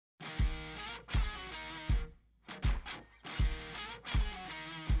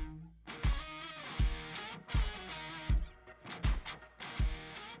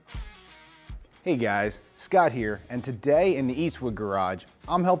Hey guys, Scott here, and today in the Eastwood garage,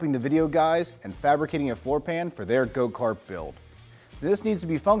 I'm helping the video guys and fabricating a floor pan for their Go Kart build. This needs to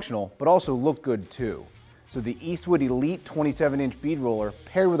be functional, but also look good too. So the Eastwood Elite 27-inch bead roller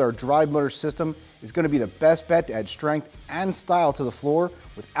paired with our drive motor system is going to be the best bet to add strength and style to the floor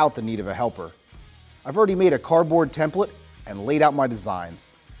without the need of a helper. I've already made a cardboard template and laid out my designs,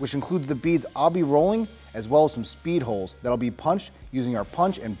 which includes the beads I'll be rolling as well as some speed holes that'll be punched using our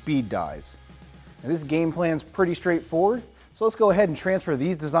punch and bead dies. Now, this game plan's pretty straightforward, so let's go ahead and transfer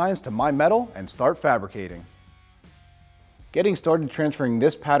these designs to my metal and start fabricating. Getting started transferring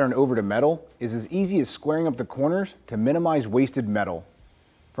this pattern over to metal is as easy as squaring up the corners to minimize wasted metal.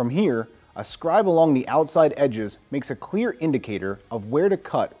 From here, a scribe along the outside edges makes a clear indicator of where to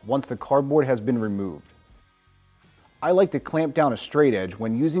cut once the cardboard has been removed. I like to clamp down a straight edge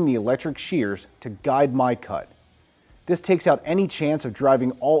when using the electric shears to guide my cut. This takes out any chance of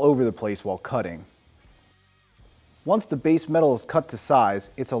driving all over the place while cutting. Once the base metal is cut to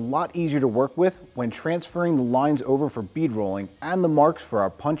size, it's a lot easier to work with when transferring the lines over for bead rolling and the marks for our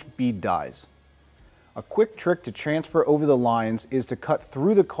punch bead dies. A quick trick to transfer over the lines is to cut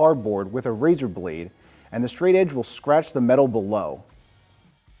through the cardboard with a razor blade, and the straight edge will scratch the metal below.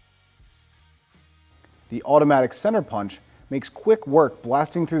 The automatic center punch makes quick work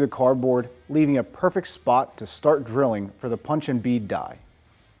blasting through the cardboard, leaving a perfect spot to start drilling for the punch and bead die.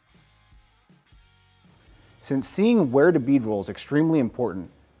 Since seeing where to bead roll is extremely important,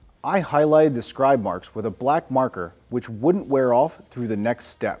 I highlighted the scribe marks with a black marker which wouldn't wear off through the next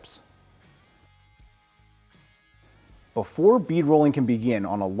steps. Before bead rolling can begin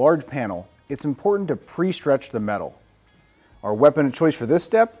on a large panel, it's important to pre-stretch the metal. Our weapon of choice for this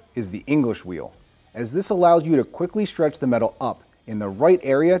step is the English wheel, as this allows you to quickly stretch the metal up in the right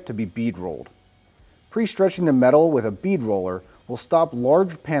area to be bead rolled. Pre-stretching the metal with a bead roller will stop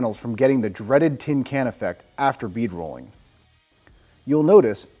large panels from getting the dreaded tin can effect after bead rolling. You'll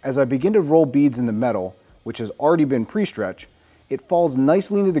notice as I begin to roll beads in the metal, which has already been pre-stretched, it falls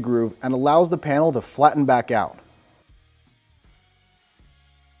nicely into the groove and allows the panel to flatten back out.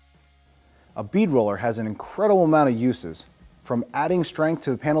 A bead roller has an incredible amount of uses, from adding strength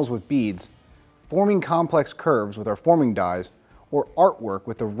to the panels with beads, forming complex curves with our forming dies, or artwork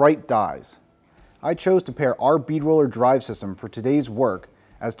with the right dies. I chose to pair our bead roller drive system for today's work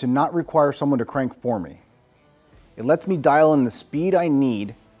as to not require someone to crank for me. It lets me dial in the speed I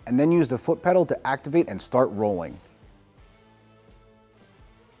need and then use the foot pedal to activate and start rolling.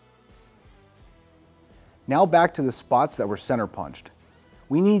 Now back to the spots that were center punched.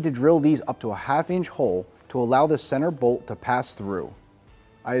 We need to drill these up to a 1/2 inch hole to allow the center bolt to pass through.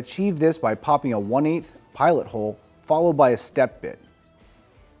 I achieved this by popping a 1/8 pilot hole followed by a step bit.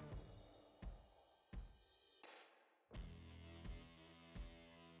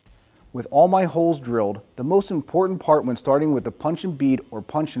 With all my holes drilled, the most important part when starting with the punch and bead or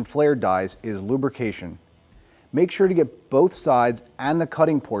punch and flare dies is lubrication. Make sure to get both sides and the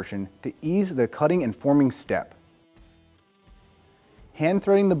cutting portion to ease the cutting and forming step. Hand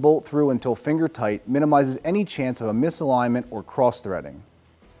threading the bolt through until finger tight minimizes any chance of a misalignment or cross threading.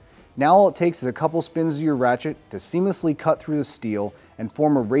 Now all it takes is a couple spins of your ratchet to seamlessly cut through the steel and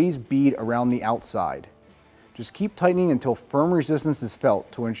form a raised bead around the outside. Just keep tightening until firm resistance is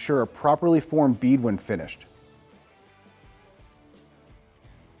felt to ensure a properly formed bead when finished.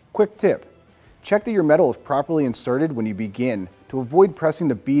 Quick tip: check that your metal is properly inserted when you begin to avoid pressing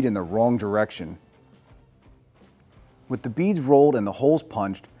the bead in the wrong direction. With the beads rolled and the holes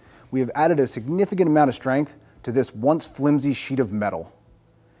punched, we have added a significant amount of strength to this once flimsy sheet of metal.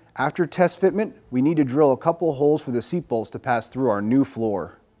 After test fitment, we need to drill a couple holes for the seat bolts to pass through our new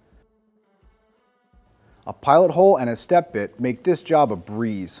floor. A pilot hole and a step bit make this job a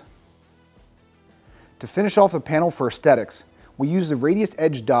breeze. To finish off the panel for aesthetics, we use the radius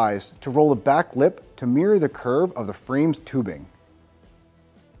edge dies to roll the back lip to mirror the curve of the frame's tubing.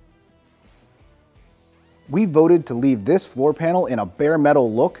 We voted to leave this floor panel in a bare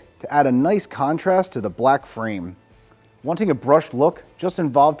metal look to add a nice contrast to the black frame. Wanting a brushed look just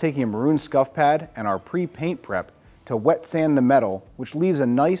involved taking a maroon scuff pad and our pre-paint prep to wet sand the metal, which leaves a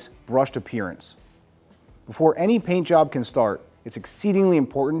nice brushed appearance. Before any paint job can start, it's exceedingly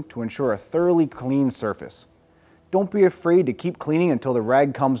important to ensure a thoroughly clean surface. Don't be afraid to keep cleaning until the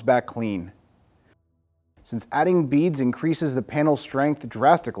rag comes back clean. Since adding beads increases the panel's strength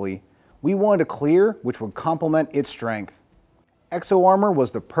drastically, we wanted a clear which would complement its strength. Exo-armour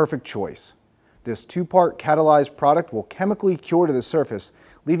was the perfect choice. This 2-part catalyzed product will chemically cure to the surface,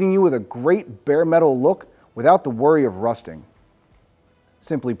 leaving you with a great bare metal look without the worry of rusting.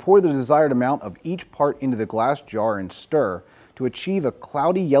 Simply pour the desired amount of each part into the glass jar and stir to achieve a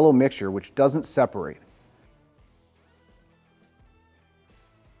cloudy yellow mixture which doesn't separate.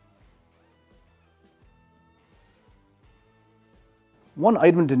 One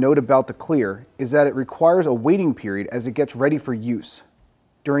item to note about the clear is that it requires a waiting period as it gets ready for use.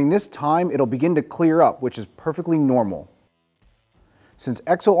 During this time, it'll begin to clear up, which is perfectly normal. Since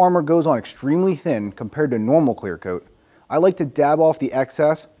exo-armour goes on extremely thin compared to normal clear coat, I like to dab off the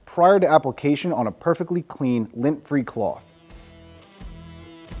excess prior to application on a perfectly clean, lint-free cloth.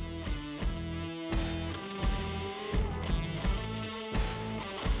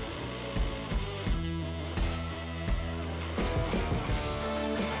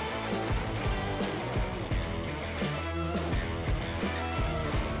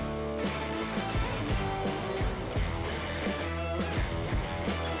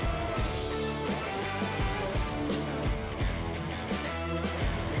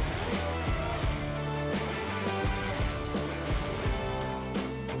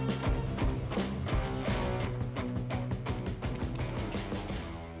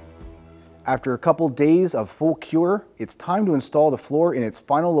 After a couple days of full cure, it's time to install the floor in its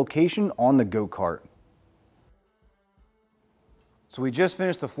final location on the Go Kart. So we just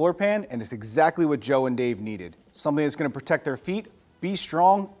finished the floor pan and it's exactly what Joe and Dave needed. Something that's going to protect their feet, be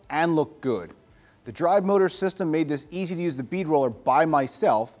strong, and look good. The drive motor system made this easy to use the bead roller by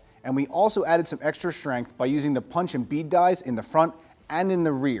myself, and we also added some extra strength by using the punch and bead dies in the front and in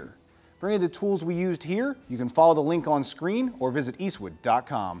the rear. For any of the tools we used here, you can follow the link on screen or visit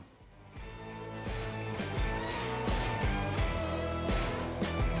eastwood.com.